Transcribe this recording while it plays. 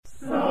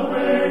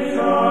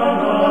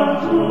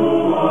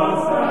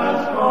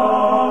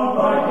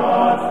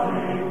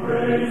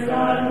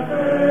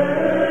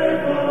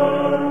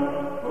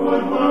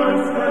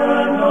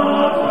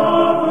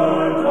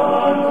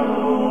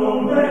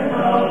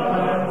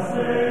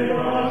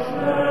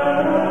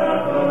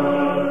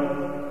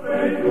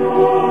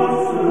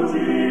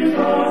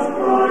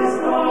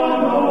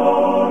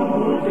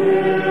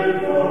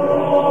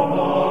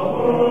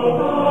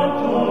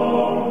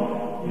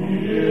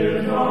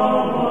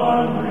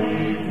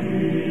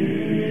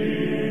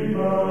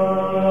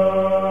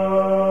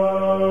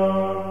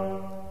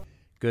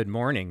Good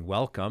morning.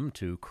 Welcome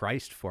to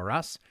Christ for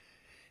Us.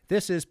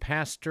 This is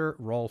Pastor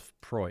Rolf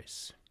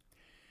Preus.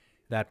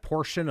 That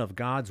portion of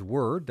God's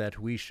Word that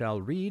we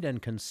shall read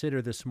and consider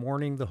this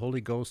morning, the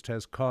Holy Ghost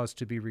has caused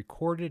to be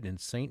recorded in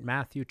St.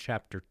 Matthew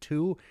chapter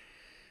 2,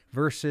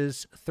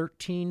 verses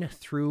 13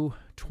 through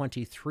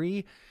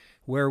 23,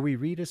 where we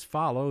read as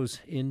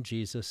follows in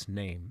Jesus'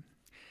 name.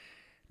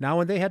 Now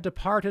when they had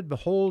departed,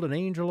 behold, an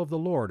angel of the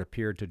Lord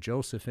appeared to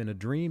Joseph in a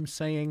dream,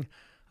 saying,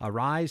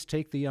 Arise,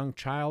 take the young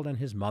child and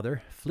his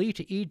mother, flee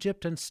to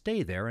Egypt, and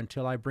stay there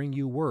until I bring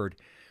you word,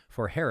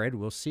 for Herod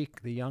will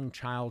seek the young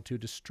child to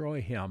destroy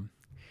him.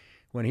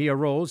 When he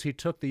arose, he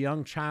took the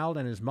young child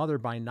and his mother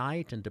by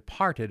night, and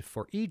departed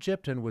for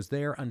Egypt, and was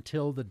there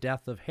until the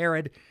death of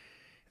Herod,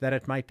 that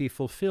it might be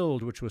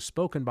fulfilled which was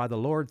spoken by the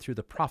Lord through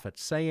the prophet,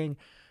 saying,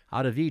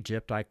 Out of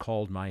Egypt I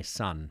called my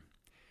son.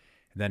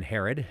 Then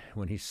Herod,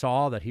 when he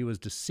saw that he was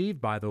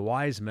deceived by the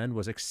wise men,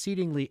 was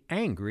exceedingly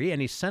angry, and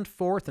he sent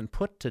forth and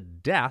put to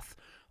death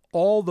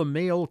all the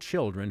male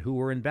children who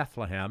were in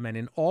Bethlehem and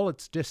in all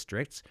its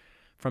districts,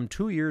 from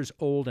 2 years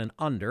old and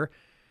under,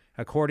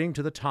 according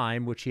to the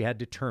time which he had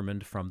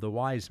determined from the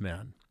wise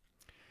men.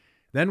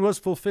 Then was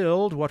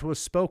fulfilled what was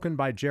spoken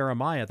by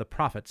Jeremiah the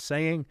prophet,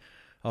 saying,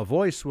 A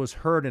voice was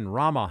heard in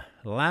Ramah,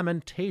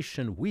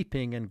 lamentation,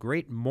 weeping, and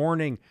great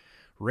mourning,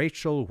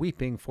 Rachel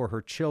weeping for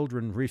her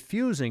children,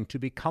 refusing to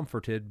be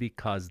comforted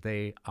because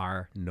they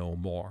are no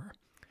more.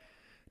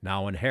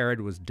 Now when Herod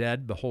was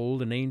dead,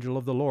 behold, an angel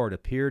of the Lord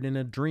appeared in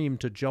a dream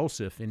to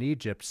Joseph in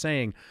Egypt,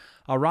 saying,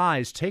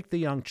 Arise, take the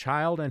young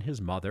child and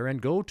his mother,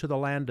 and go to the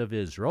land of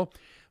Israel,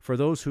 for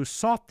those who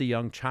sought the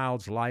young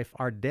child's life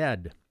are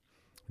dead.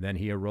 Then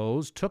he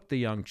arose, took the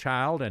young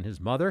child and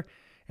his mother,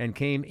 and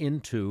came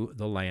into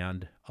the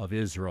land of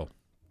Israel.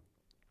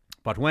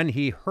 But when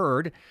he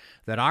heard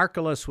that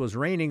Archelaus was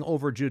reigning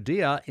over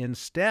Judea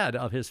instead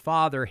of his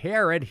father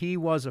Herod, he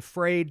was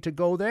afraid to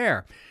go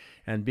there.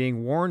 And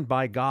being warned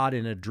by God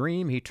in a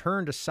dream, he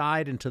turned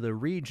aside into the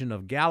region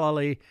of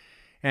Galilee,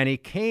 and he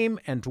came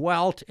and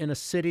dwelt in a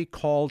city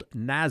called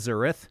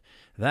Nazareth,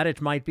 that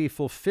it might be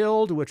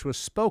fulfilled which was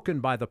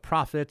spoken by the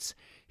prophets,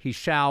 He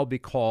shall be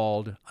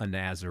called a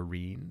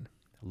Nazarene.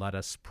 Let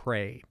us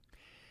pray.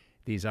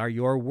 These are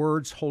your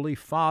words, Holy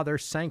Father.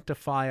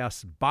 Sanctify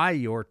us by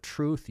your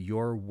truth.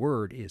 Your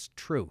word is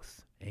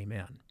truth.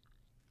 Amen.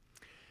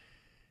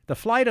 The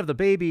flight of the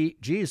baby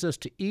Jesus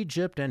to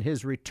Egypt and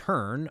his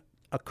return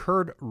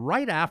occurred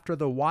right after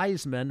the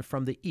wise men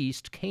from the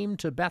east came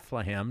to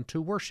Bethlehem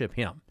to worship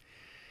him.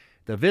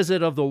 The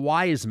visit of the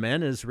wise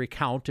men is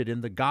recounted in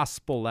the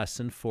gospel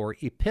lesson for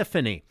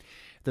Epiphany.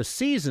 The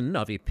season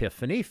of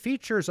Epiphany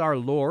features our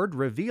Lord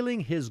revealing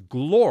his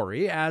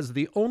glory as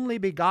the only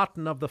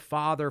begotten of the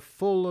Father,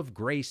 full of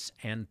grace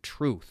and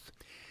truth.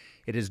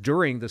 It is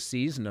during the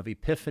season of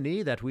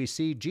Epiphany that we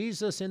see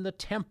Jesus in the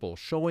temple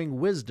showing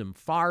wisdom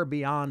far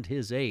beyond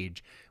his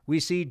age.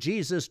 We see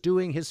Jesus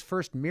doing his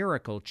first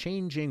miracle,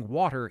 changing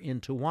water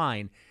into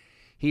wine.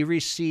 He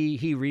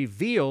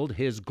revealed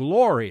his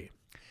glory.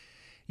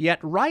 Yet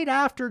right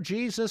after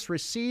Jesus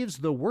receives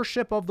the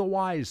worship of the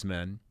wise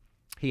men,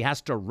 he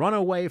has to run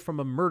away from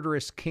a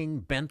murderous king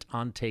bent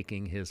on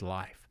taking his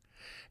life.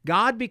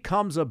 God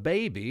becomes a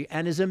baby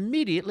and is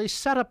immediately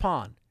set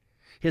upon.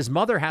 His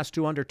mother has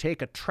to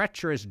undertake a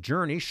treacherous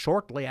journey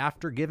shortly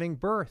after giving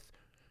birth.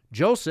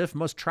 Joseph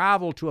must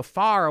travel to a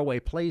faraway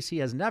place he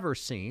has never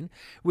seen.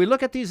 We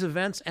look at these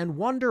events and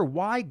wonder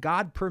why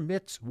God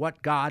permits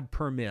what God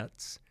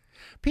permits.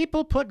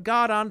 People put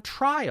God on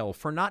trial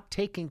for not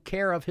taking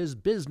care of his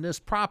business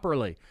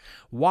properly.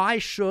 Why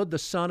should the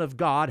Son of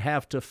God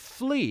have to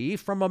flee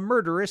from a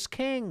murderous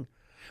king?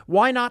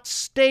 Why not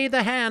stay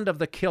the hand of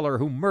the killer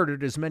who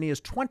murdered as many as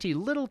 20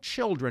 little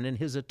children in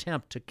his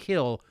attempt to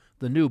kill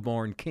the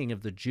newborn King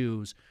of the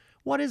Jews?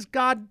 What is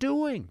God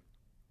doing?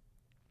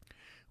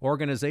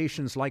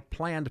 Organizations like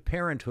Planned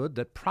Parenthood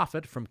that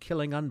profit from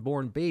killing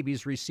unborn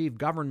babies receive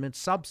government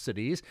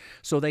subsidies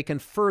so they can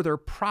further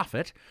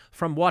profit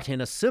from what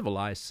in a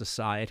civilized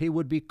society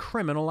would be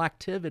criminal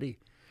activity.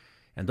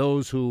 And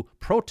those who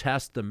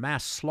protest the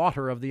mass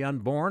slaughter of the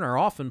unborn are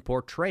often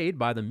portrayed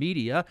by the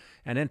media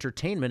and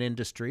entertainment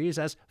industries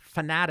as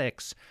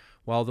fanatics,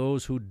 while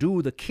those who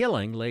do the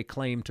killing lay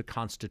claim to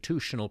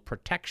constitutional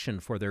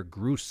protection for their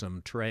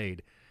gruesome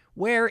trade.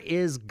 Where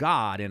is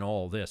God in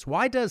all this?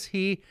 Why does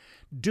he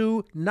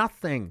do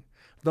nothing?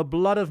 The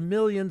blood of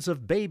millions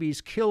of babies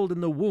killed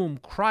in the womb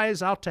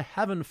cries out to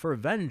heaven for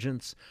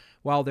vengeance,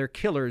 while their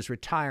killers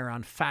retire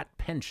on fat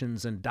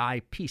pensions and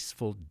die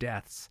peaceful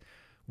deaths.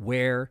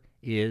 Where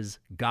is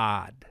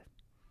God?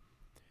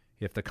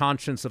 If the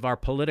conscience of our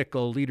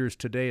political leaders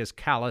today is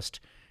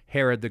calloused,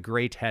 Herod the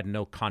Great had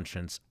no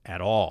conscience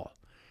at all.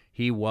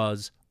 He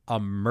was a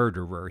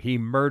murderer. He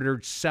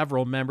murdered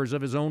several members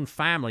of his own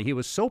family. He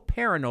was so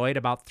paranoid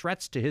about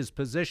threats to his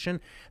position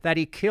that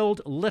he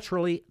killed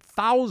literally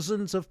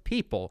thousands of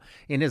people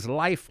in his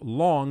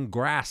lifelong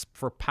grasp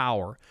for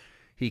power.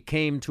 He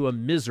came to a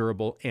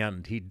miserable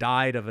end. He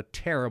died of a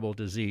terrible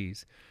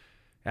disease.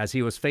 As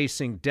he was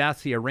facing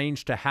death, he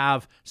arranged to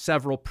have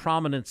several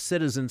prominent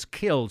citizens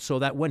killed so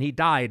that when he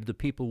died, the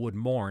people would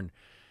mourn.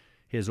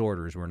 His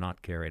orders were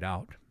not carried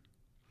out.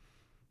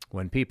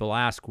 When people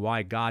ask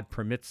why God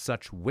permits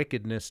such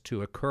wickedness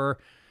to occur,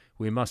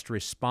 we must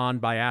respond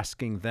by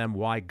asking them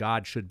why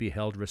God should be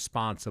held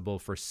responsible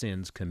for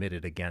sins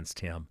committed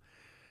against him.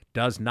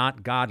 Does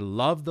not God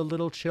love the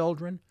little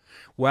children?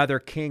 Whether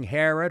King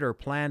Herod or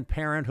Planned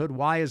Parenthood,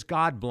 why is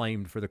God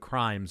blamed for the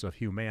crimes of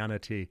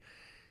humanity?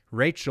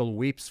 Rachel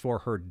weeps for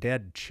her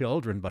dead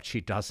children, but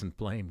she doesn't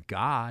blame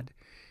God.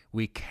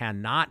 We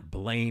cannot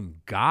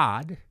blame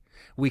God.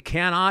 We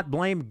cannot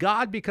blame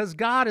God because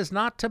God is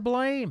not to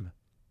blame.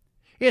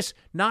 It's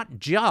not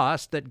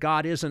just that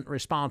God isn't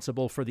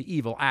responsible for the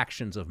evil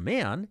actions of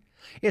men.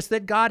 It's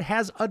that God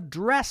has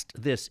addressed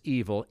this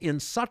evil in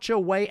such a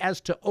way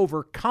as to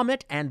overcome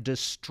it and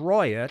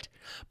destroy it,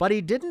 but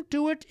he didn't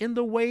do it in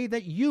the way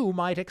that you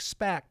might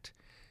expect.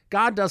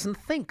 God doesn't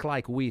think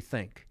like we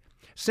think.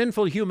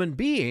 Sinful human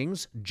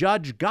beings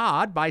judge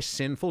God by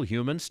sinful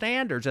human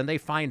standards, and they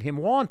find him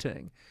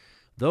wanting.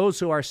 Those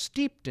who are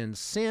steeped in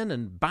sin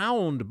and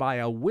bound by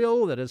a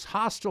will that is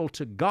hostile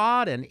to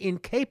God and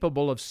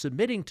incapable of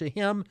submitting to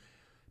him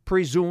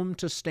presume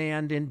to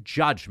stand in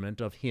judgment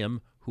of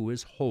him who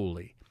is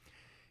holy.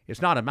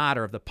 It's not a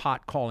matter of the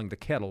pot calling the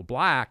kettle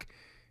black.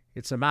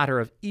 It's a matter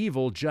of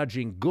evil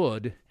judging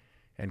good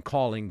and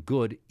calling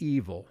good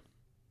evil.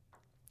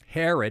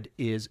 Herod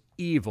is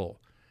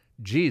evil.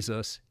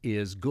 Jesus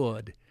is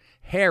good.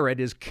 Herod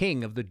is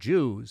king of the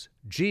Jews.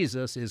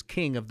 Jesus is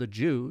king of the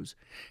Jews.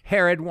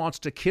 Herod wants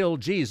to kill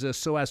Jesus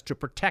so as to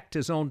protect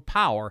his own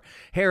power.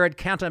 Herod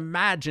can't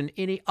imagine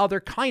any other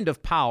kind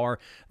of power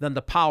than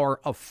the power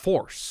of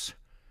force.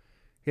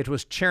 It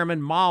was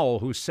Chairman Mao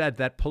who said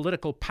that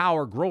political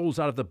power grows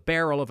out of the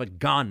barrel of a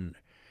gun.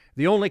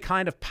 The only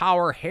kind of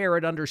power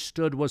Herod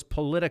understood was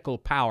political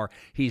power.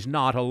 He's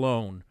not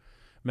alone.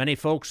 Many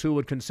folks who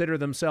would consider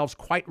themselves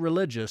quite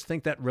religious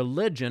think that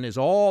religion is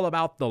all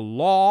about the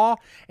law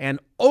and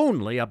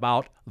only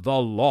about the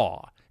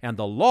law. And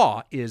the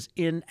law is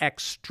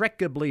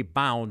inextricably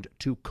bound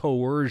to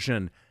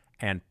coercion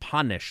and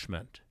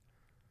punishment.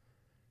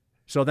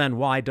 So then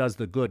why does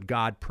the good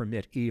God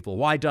permit evil?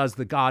 Why does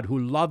the God who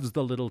loves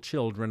the little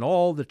children,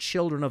 all the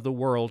children of the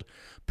world,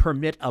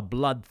 permit a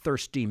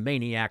bloodthirsty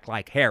maniac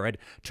like Herod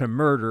to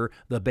murder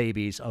the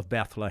babies of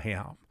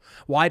Bethlehem?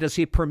 Why does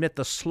he permit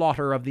the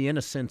slaughter of the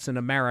innocents in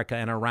America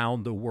and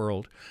around the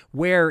world?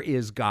 Where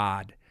is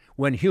God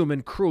when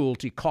human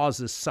cruelty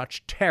causes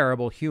such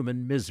terrible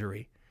human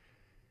misery?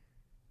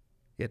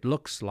 It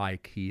looks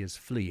like he is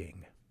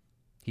fleeing.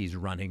 He's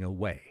running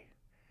away.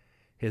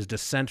 His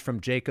descent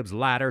from Jacob's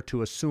ladder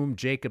to assume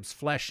Jacob's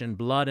flesh and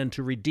blood and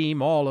to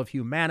redeem all of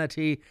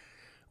humanity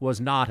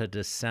was not a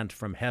descent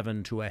from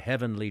heaven to a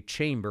heavenly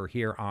chamber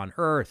here on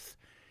earth.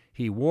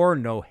 He wore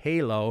no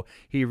halo.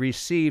 He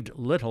received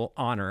little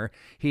honor.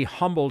 He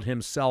humbled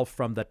himself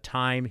from the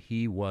time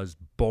he was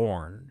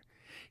born.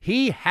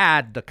 He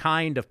had the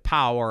kind of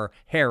power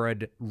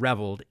Herod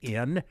reveled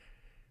in,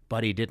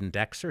 but he didn't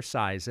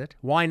exercise it.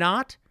 Why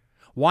not?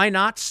 Why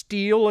not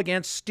steel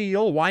against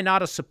steel? Why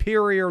not a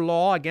superior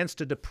law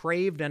against a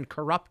depraved and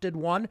corrupted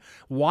one?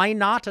 Why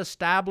not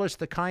establish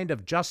the kind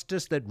of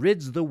justice that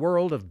rids the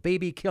world of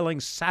baby-killing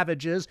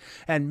savages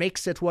and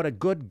makes it what a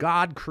good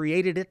God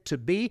created it to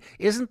be?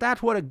 Isn't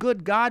that what a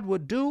good God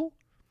would do?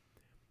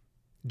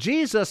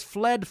 Jesus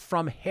fled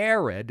from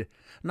Herod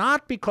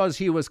not because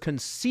he was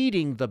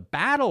conceding the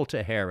battle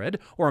to Herod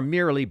or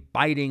merely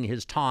biding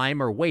his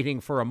time or waiting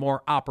for a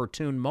more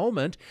opportune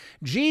moment.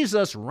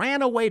 Jesus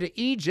ran away to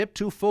Egypt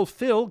to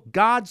fulfill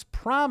God's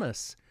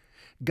promise.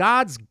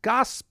 God's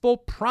gospel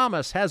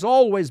promise has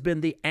always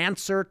been the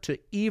answer to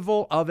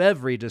evil of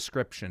every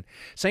description.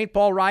 St.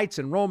 Paul writes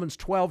in Romans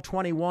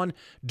 12:21,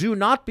 "Do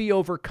not be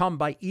overcome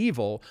by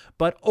evil,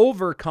 but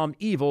overcome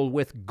evil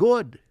with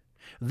good."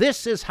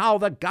 This is how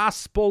the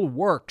gospel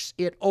works.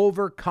 It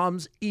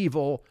overcomes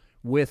evil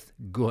with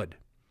good.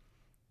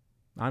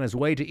 On his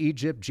way to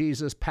Egypt,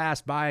 Jesus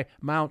passed by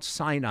Mount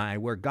Sinai,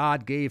 where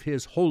God gave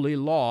his holy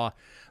law,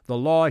 the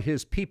law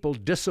his people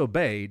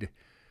disobeyed,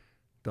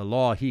 the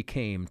law he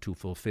came to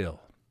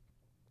fulfill.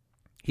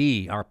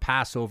 He, our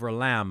Passover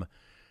lamb,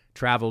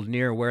 traveled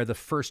near where the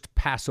first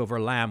Passover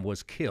lamb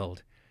was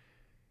killed.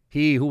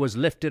 He who was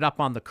lifted up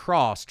on the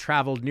cross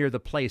traveled near the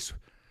place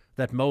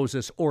that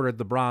Moses ordered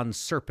the bronze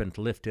serpent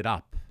lifted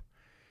up.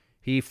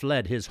 He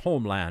fled his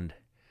homeland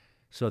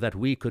so that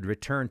we could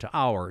return to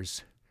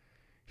ours.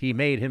 He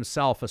made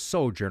himself a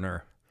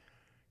sojourner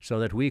so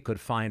that we could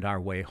find our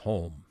way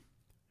home,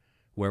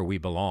 where we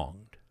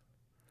belonged.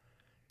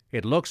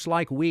 It looks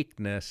like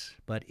weakness,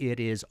 but it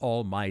is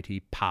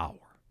almighty power.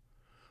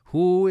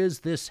 Who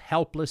is this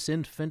helpless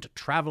infant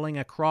traveling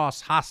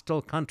across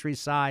hostile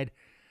countryside?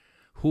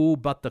 Who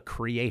but the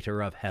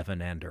Creator of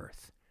heaven and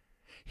earth?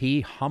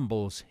 He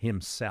humbles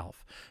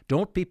himself.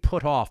 Don't be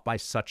put off by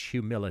such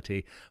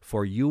humility,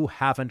 for you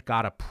haven't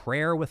got a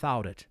prayer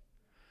without it.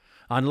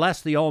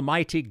 unless the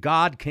Almighty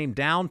God came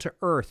down to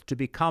earth to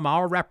become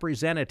our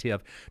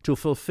representative, to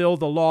fulfill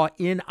the law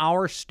in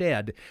our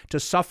stead, to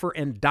suffer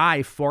and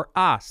die for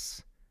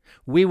us,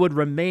 we would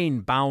remain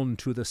bound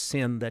to the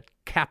sin that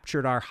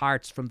captured our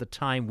hearts from the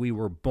time we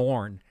were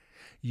born.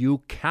 You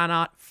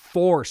cannot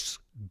force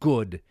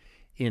good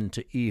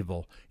into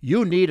evil.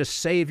 You need a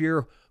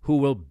Savior who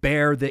will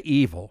bear the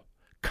evil,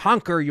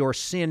 conquer your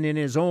sin in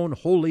his own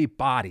holy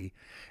body,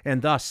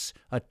 and thus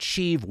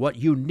achieve what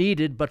you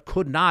needed but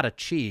could not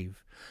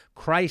achieve.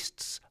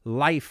 Christ's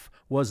life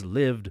was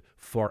lived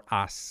for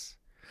us.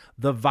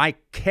 The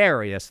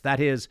vicarious, that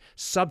is,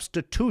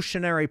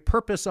 substitutionary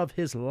purpose of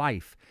his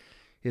life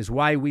is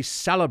why we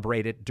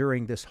celebrate it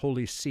during this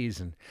holy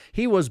season.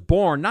 He was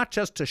born not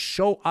just to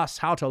show us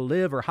how to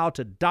live or how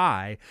to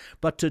die,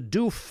 but to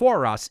do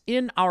for us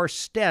in our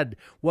stead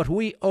what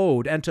we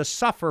owed, and to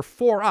suffer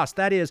for us,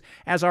 that is,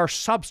 as our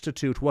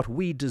substitute, what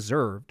we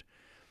deserved.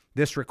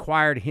 This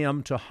required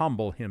him to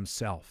humble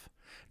himself.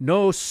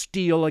 No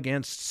steel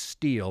against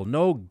steel,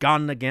 no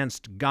gun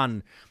against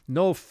gun,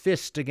 no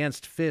fist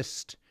against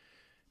fist,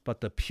 but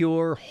the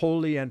pure,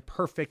 holy, and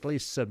perfectly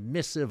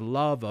submissive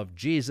love of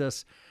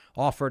Jesus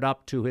offered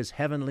up to his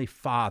heavenly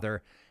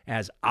Father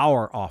as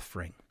our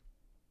offering.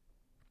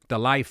 The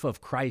life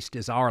of Christ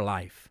is our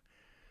life.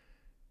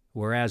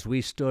 Whereas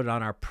we stood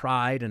on our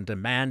pride and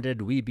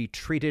demanded we be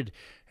treated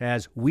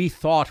as we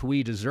thought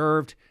we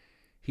deserved,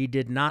 he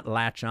did not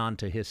latch on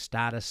to his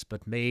status,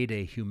 but made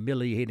a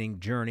humiliating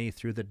journey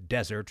through the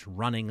desert,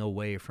 running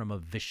away from a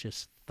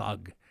vicious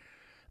thug,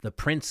 the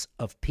Prince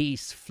of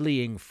Peace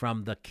fleeing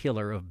from the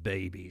killer of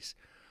babies.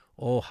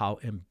 Oh, how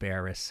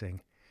embarrassing.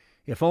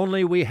 If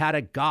only we had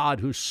a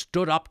God who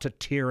stood up to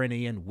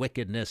tyranny and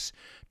wickedness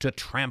to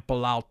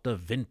trample out the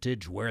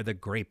vintage where the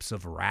grapes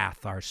of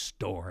wrath are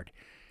stored.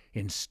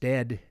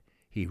 Instead,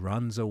 he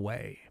runs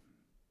away.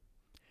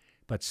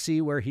 But see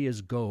where he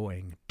is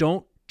going.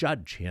 Don't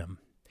judge him.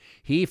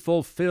 He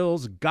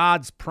fulfills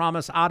God's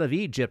promise, out of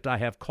Egypt I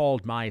have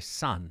called my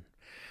son.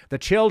 The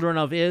children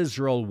of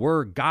Israel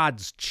were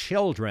God's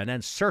children,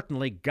 and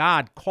certainly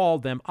God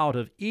called them out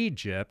of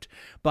Egypt,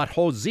 but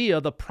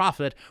Hosea the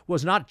prophet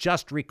was not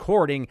just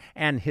recording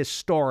an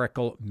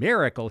historical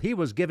miracle. He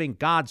was giving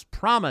God's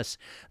promise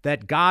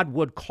that God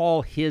would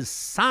call his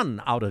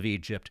son out of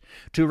Egypt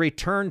to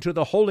return to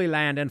the Holy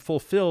Land and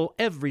fulfill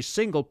every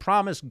single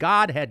promise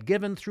God had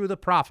given through the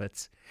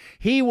prophets.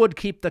 He would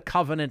keep the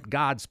covenant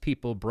God's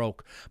people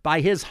broke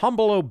by his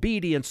humble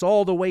obedience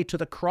all the way to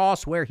the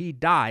cross where he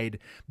died,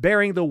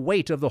 bearing the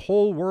weight of the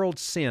whole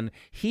world's sin.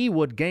 He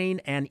would gain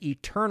an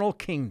eternal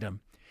kingdom.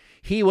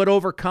 He would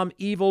overcome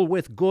evil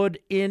with good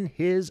in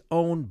his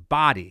own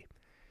body.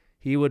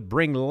 He would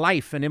bring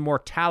life and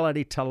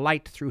immortality to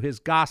light through his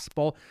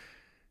gospel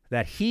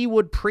that he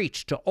would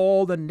preach to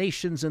all the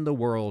nations in the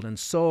world, and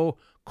so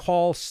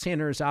call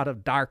sinners out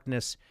of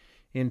darkness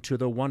into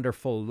the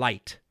wonderful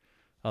light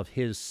of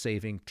his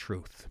saving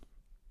truth.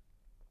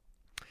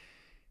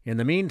 In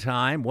the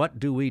meantime, what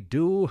do we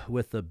do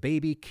with the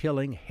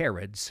baby-killing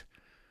Herods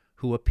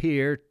who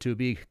appear to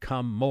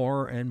become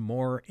more and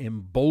more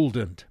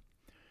emboldened?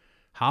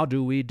 How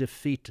do we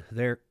defeat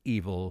their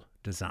evil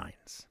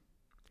designs?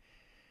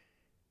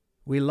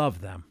 We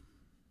love them.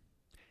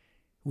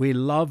 We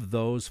love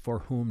those for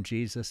whom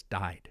Jesus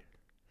died.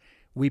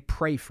 We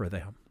pray for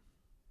them.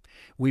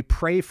 We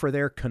pray for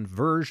their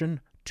conversion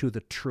to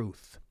the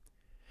truth.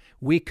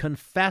 We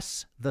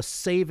confess the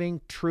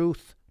saving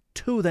truth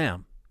to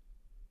them.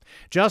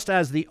 Just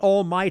as the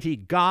Almighty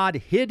God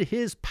hid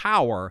his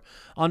power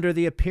under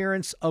the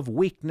appearance of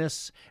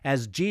weakness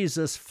as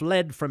Jesus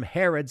fled from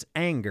Herod's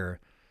anger,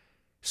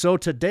 so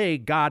today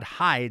God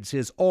hides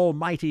his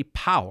almighty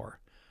power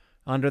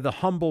under the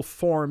humble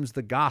forms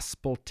the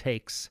gospel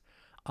takes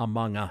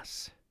among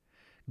us.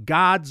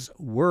 God's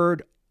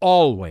word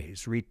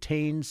always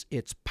retains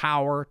its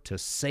power to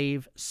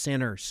save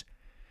sinners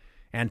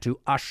and to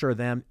usher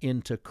them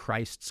into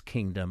Christ's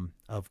kingdom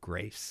of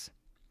grace.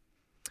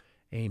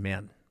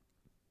 Amen.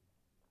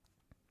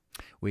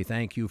 We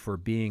thank you for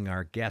being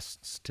our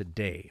guests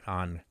today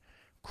on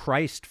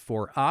Christ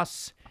for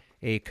Us,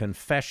 a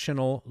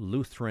confessional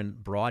Lutheran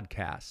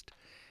broadcast.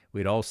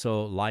 We'd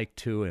also like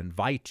to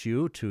invite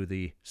you to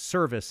the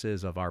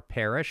services of our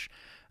parish.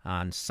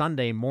 On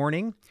Sunday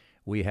morning,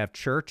 we have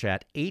church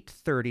at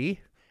 8:30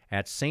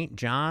 at St.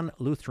 John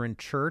Lutheran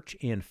Church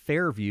in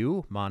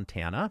Fairview,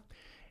 Montana.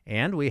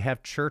 And we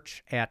have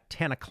church at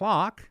 10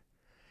 o'clock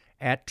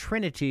at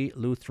Trinity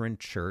Lutheran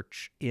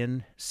Church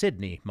in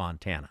Sydney,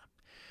 Montana.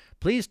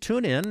 Please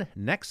tune in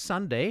next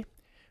Sunday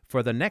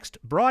for the next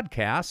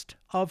broadcast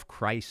of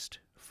Christ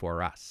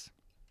for Us.